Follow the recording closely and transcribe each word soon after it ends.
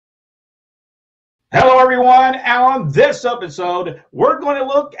Hello, everyone. On this episode, we're going to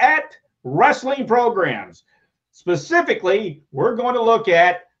look at wrestling programs. Specifically, we're going to look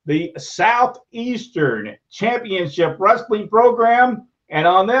at the Southeastern Championship Wrestling program. And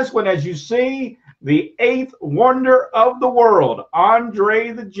on this one, as you see, the eighth wonder of the world,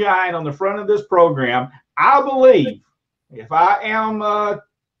 Andre the Giant, on the front of this program. I believe, if I am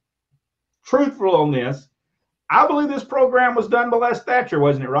truthful on this, I believe this program was done by Les Thatcher,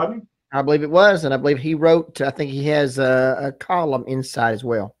 wasn't it, Rodney? I believe it was, and I believe he wrote, I think he has a column inside as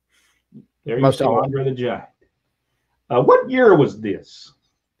well. There you go, Andre the Giant. What year was this?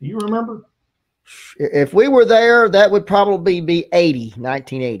 Do you remember? If we were there, that would probably be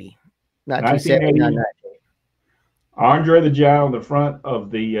 1980. 1970. Andre the Giant on the front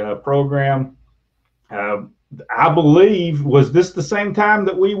of the program. I believe, was this the same time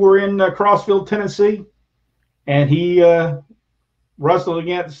that we were in Crossville, Tennessee? And he wrestled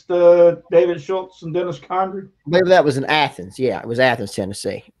against David Schultz and Dennis Condrey? I believe that was in Athens. Yeah, it was Athens,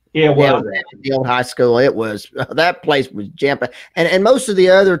 Tennessee. Yeah, it was. The old high school. It was, that place was jumping. And most of the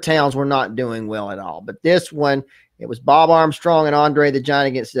other towns were not doing well at all. But this one, it was Bob Armstrong and Andre the Giant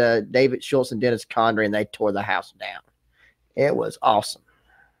against David Schultz and Dennis Condrey, and they tore the house down. It was awesome.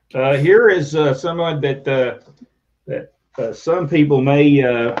 Here is someone that some people may,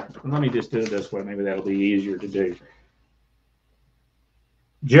 let me just do it this way. Maybe that'll be easier to do.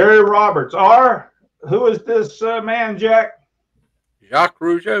 Jerry Roberts. Who is this man, Jack? Jacques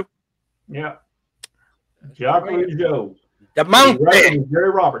Rougeau. Yeah. Jacques Rougeau. The monkey.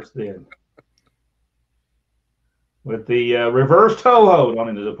 Jerry Roberts then. With the reverse toe hold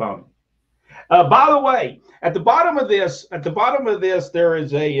on his opponent. By the way, at the bottom of this, there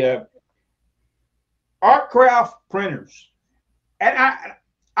is a Artcraft Printers. And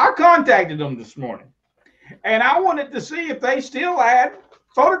I contacted them this morning. And I wanted to see if they still had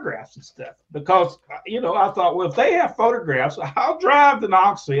photographs and stuff, because I thought, well, if they have photographs, I'll drive to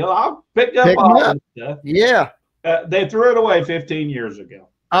Knoxville, I'll pick up all this stuff. Yeah. They threw it away 15 years ago.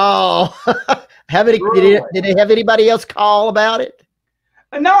 Oh, did they have anybody else call about it?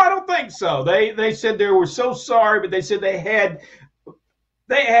 No, I don't think so. They said they were so sorry, but they said they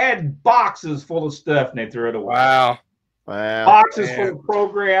had boxes full of stuff and they threw it away. Wow. Boxes full of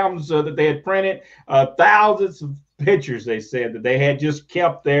programs that they had printed, thousands of pictures, they said, that they had just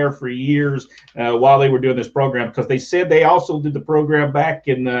kept there for years while they were doing this program, because they said they also did the program back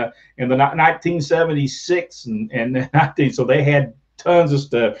in the 1976 and 19, so they had tons of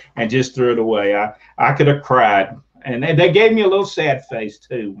stuff and just threw it away. I could have cried, and they gave me a little sad face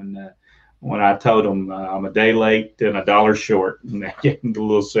too when I told them I'm a day late and $1 short, and they gave me a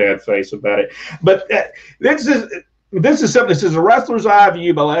little sad face about it. But this is something. This is A Wrestler's Eye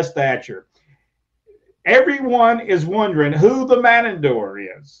View by Les Thatcher. Everyone is wondering who the Matador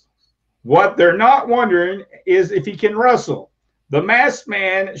is. What they're not wondering is if he can wrestle. The Masked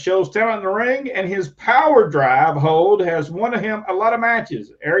Man shows talent in the ring, and his power drive hold has won him a lot of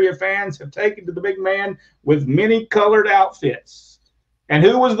matches. Area fans have taken to the big man with many colored outfits. And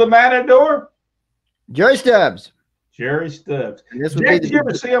who was the Matador? Jerry Stubbs. Jerry Stubbs. Did you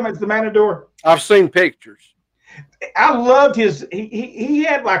ever see him as the Matador? I've seen pictures. I loved his. He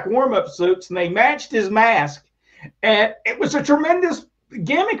had like warm-up suits, and they matched his mask, and it was a tremendous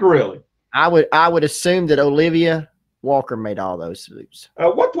gimmick, really. I would assume that Olivia Walker made all those suits.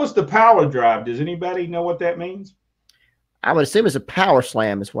 What was the power drive? Does anybody know what that means? I would assume it's a power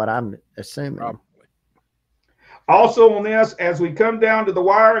slam, is what I'm assuming. Probably. Also on this, as we come down to the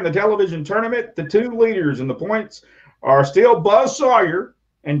wire in the television tournament, the two leaders in the points are still Buzz Sawyer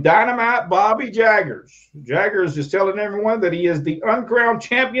and Dynamite Bobby Jaggers. Jaggers is telling everyone that he is the uncrowned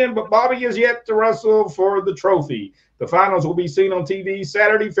champion, but Bobby is yet to wrestle for the trophy. The finals will be seen on TV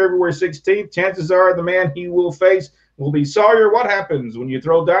Saturday, February 16th. Chances are the man he will face will be Sawyer. What happens when you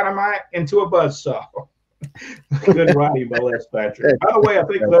throw dynamite into a buzzsaw? Good writing by Les Thatcher. By the way, I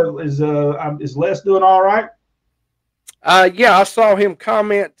think is Les doing all right? Yeah, I saw him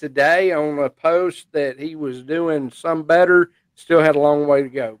comment today on a post that he was doing some better. Still had a long way to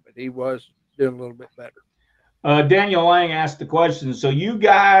go, but he was doing a little bit better. Daniel Lang asked the question. So you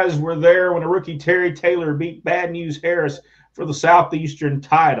guys were there when a rookie Terry Taylor beat Bad News Harris for the Southeastern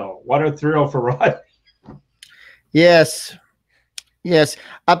title. What a thrill for Rodney. Yes. Yes.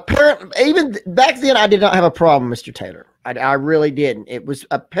 Apparently, even back then, I did not have a problem, Mr. Taylor. I really didn't. It was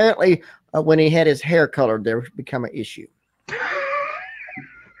apparently when he had his hair colored, there become an issue.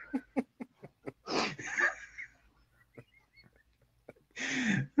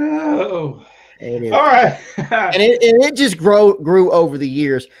 Oh, it is. All right. and it just grew over the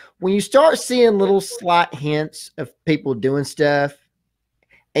years. When you start seeing little slight hints of people doing stuff,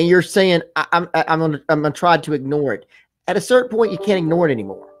 and you're saying I'm gonna try to ignore it. At a certain point, you can't ignore it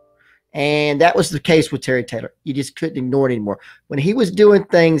anymore. And that was the case with Terry Taylor. You just couldn't ignore it anymore. When he was doing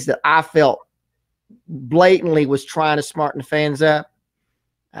things that I felt blatantly was trying to smarten the fans up,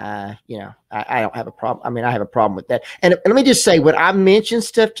 I don't have a problem. I mean, I have a problem with that. And let me just say, when I mentioned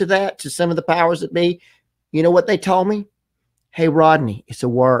stuff to some of the powers that be, you know what they told me? Hey, Rodney, it's a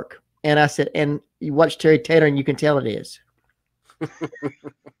work. And I said, and you watch Terry Taylor and you can tell it is.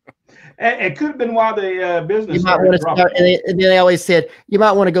 It could have been why the business. You might want to start, and then they always said, you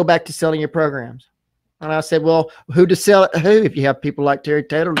might want to go back to selling your programs. And I said, well, who to sell it? Who? If you have people like Terry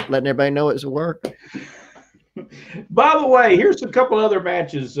Taylor letting everybody know it's a work. By the way, here's a couple other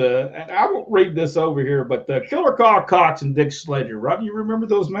matches. And I won't read this over here, but Killer Carl Cox and Dick Sledger. Rob, you remember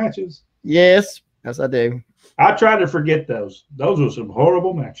those matches? Yes, I do. I tried to forget those. Those were some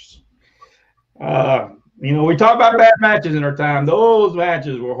horrible matches. We talk about bad matches in our time. Those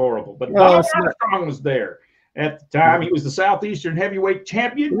matches were horrially. But Bob Armstrong was there at the time. He was the Southeastern Heavyweight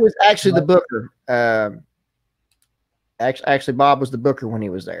Champion. He was actually the booker. Actually, Bob was the booker when he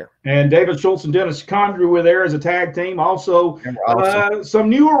was there. And David Schultz and Dennis Condrey were there as a tag team. Also, some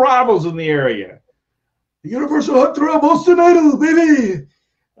new arrivals in the area. The Universal Hot Throb Boston Idol, baby.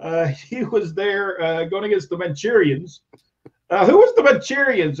 He was there going against the Manchurians. Who was the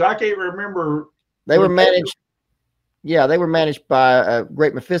Manchurians? I can't remember. They were managed. Yeah, they were managed by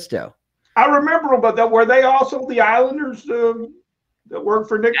Great Mephisto. I remember them, but were they also the Islanders that worked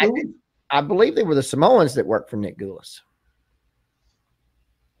for Nick Goulas? I believe they were the Samoans that worked for Nick Goulas.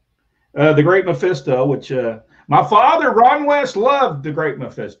 The Great Mephisto, which my father, Ron West, loved the Great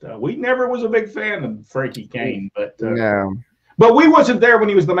Mephisto. We never was a big fan of Frankie Kane, but no. But we wasn't there when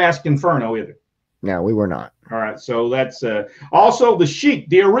he was the Masked Inferno either. No, we were not. All right, so that's also the Sheik,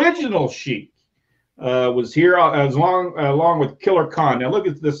 the original Sheik, was here along with Killer Khan. Now look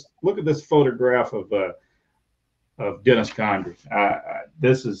at this photograph of Dennis Condrey.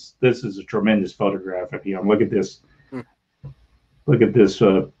 This is a tremendous photograph of him. Look at this. Look at this.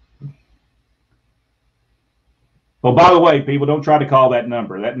 Well, by the way, people, don't try to call that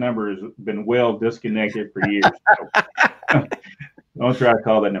number. That number has been well disconnected for years. So don't try to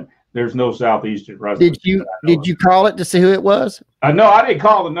call that number. There's no Southeastern Wrestling. Did you call it to see who it was? No, I didn't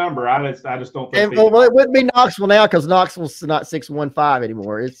call the number. I just don't think. Well, it wouldn't be Knoxville now because Knoxville's not 615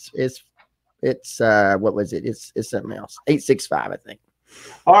 anymore. It's what was it? It's something else. 865, I think.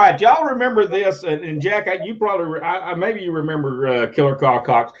 All right, y'all remember this? And Jack, you probably maybe you remember Killer Carl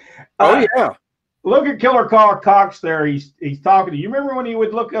Cox. Oh yeah. Look at Killer Carl Cox there. He's talking to you. Remember when he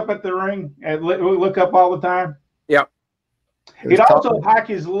would look up at the ring and look up all the time? Yeah. He'd also hack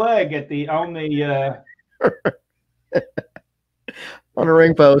his leg on the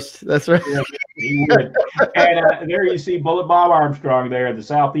ring post. That's right. Yeah, he would. And there you see Bullet Bob Armstrong there, the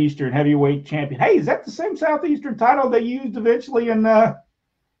Southeastern Heavyweight Champion. Hey, is that the same Southeastern title they used eventually? And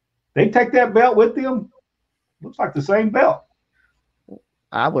they take that belt with them? Looks like the same belt.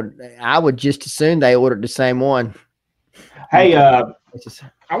 I would just assume they ordered the same one. Hey, I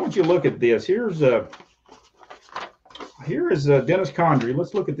want you to look at this. Here is Dennis Condrey.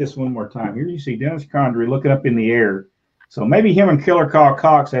 Let's look at this one more time. Here you see Dennis Condrey looking up in the air. So maybe him and Killer Carl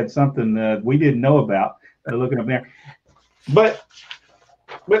Cox had something we didn't know about. Looking up there, but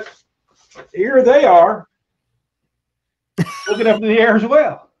here they are looking up in the air as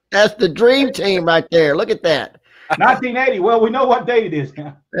well. That's the dream team right there. Look at that. 1980. Well, we know what date it is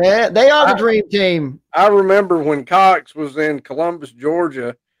now. Yeah, they are the dream team. I remember when Cox was in Columbus,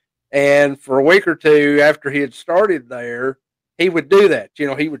 Georgia, and for a week or two after he had started there, he would do that. You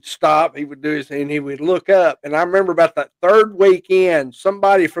know, he would stop, he would do his thing, and he would look up. And I remember about that third weekend,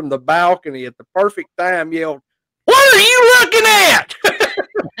 somebody from the balcony at the perfect time yelled, "What are you looking at?"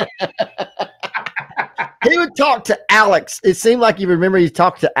 He would talk to Alex. It seemed like you remember he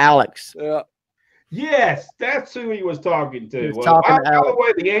talked to Alex. Yeah. Yes, that's who he was talking to. By the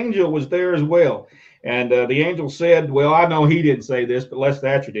way, the Angel was there as well. And the Angel said, well, I know he didn't say this, but Les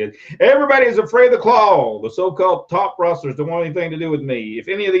Thatcher did. Everybody is afraid of the Claw. The so-called top wrestlers don't want anything to do with me. If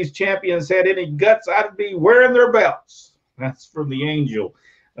any of these champions had any guts, I'd be wearing their belts. That's from the Angel.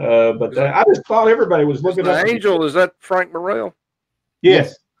 But I just thought everybody was looking at the Angel. Is that Frank Morrell?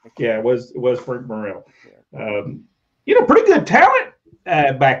 Yes. Yeah, it was Frank Morrell. Pretty good talent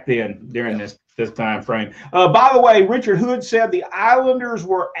back then during this time frame. By the way, Richard Hood said the Islanders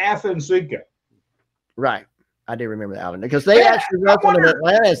were Athensika. Right. I do remember the Islanders because they actually wrestled in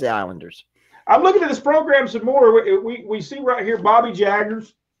Atlanta as the Islanders. I'm looking at this program some more. We see right here Bobby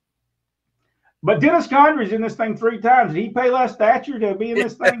Jaggers. But Dennis Condrey's in this thing 3 times. Did he pay Les Thatcher to be in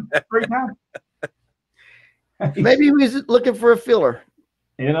this thing 3 times? Maybe he was looking for a filler.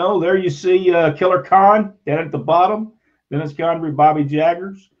 You know, there you see Killer Khan down at the bottom. Dennis Condrey, Bobby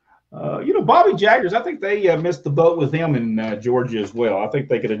Jaggers. You know, Bobby Jaggers, I think they missed the boat with him in Georgia as well. I think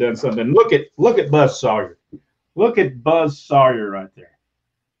they could have done something. Look at Buzz Sawyer. Look at Buzz Sawyer right there.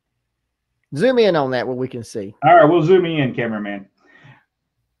 Zoom in on that, what we can see. All right, we'll zoom in, cameraman.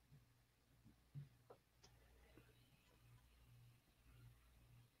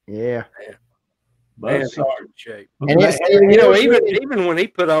 Yeah. Buzz Sawyer. Shape. And it's, You know, even when he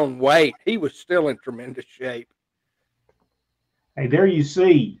put on weight, he was still in tremendous shape. Hey, there you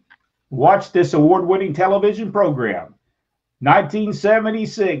see. Watch this award-winning television program.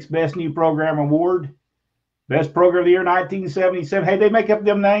 1976 Best New Program Award. Best Program of the Year, 1977. Hey, they make up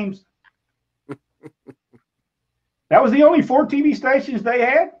them names. That was the only 4 TV stations they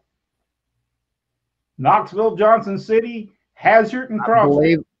had. Knoxville, Johnson City, Hazard, and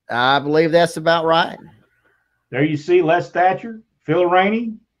Crosby. I believe that's about right. There you see Les Thatcher, Phil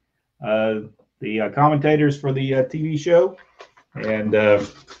Rainey, the commentators for the TV show. And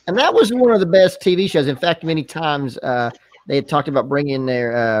that was one of the best TV shows. In fact, many times they had talked about bringing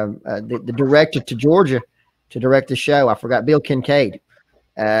their the director to Georgia to direct the show. I forgot, Bill Kincaid,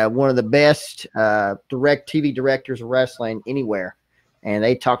 one of the best direct TV directors of wrestling anywhere. And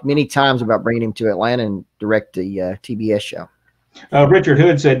they talked many times about bringing him to Atlanta and direct the TBS show. Richard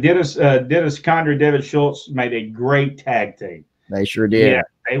Hood said Dennis Condrey, David Schultz made a great tag team. They sure did. Yeah,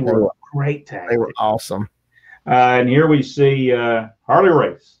 they were great tag team. They were awesome. And here we see Harley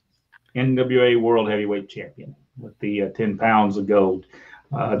Race, NWA World Heavyweight Champion, with the 10 pounds of gold.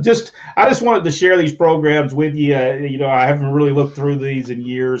 I just wanted to share these programs with you. You know, I haven't really looked through these in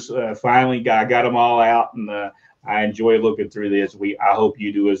years. Finally, I got them all out, and I enjoy looking through this. I hope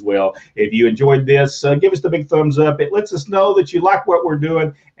you do as well. If you enjoyed this, give us the big thumbs up. It lets us know that you like what we're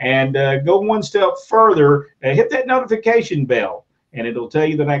doing. And go one step further, hit that notification bell, and it'll tell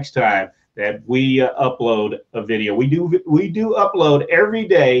you the next time that we upload a video. We do upload every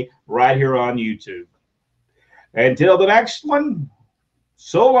day right here on YouTube. Until the next one,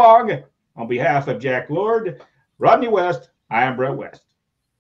 so long. On behalf of Jack Lord, Rodney West, I am Brett West.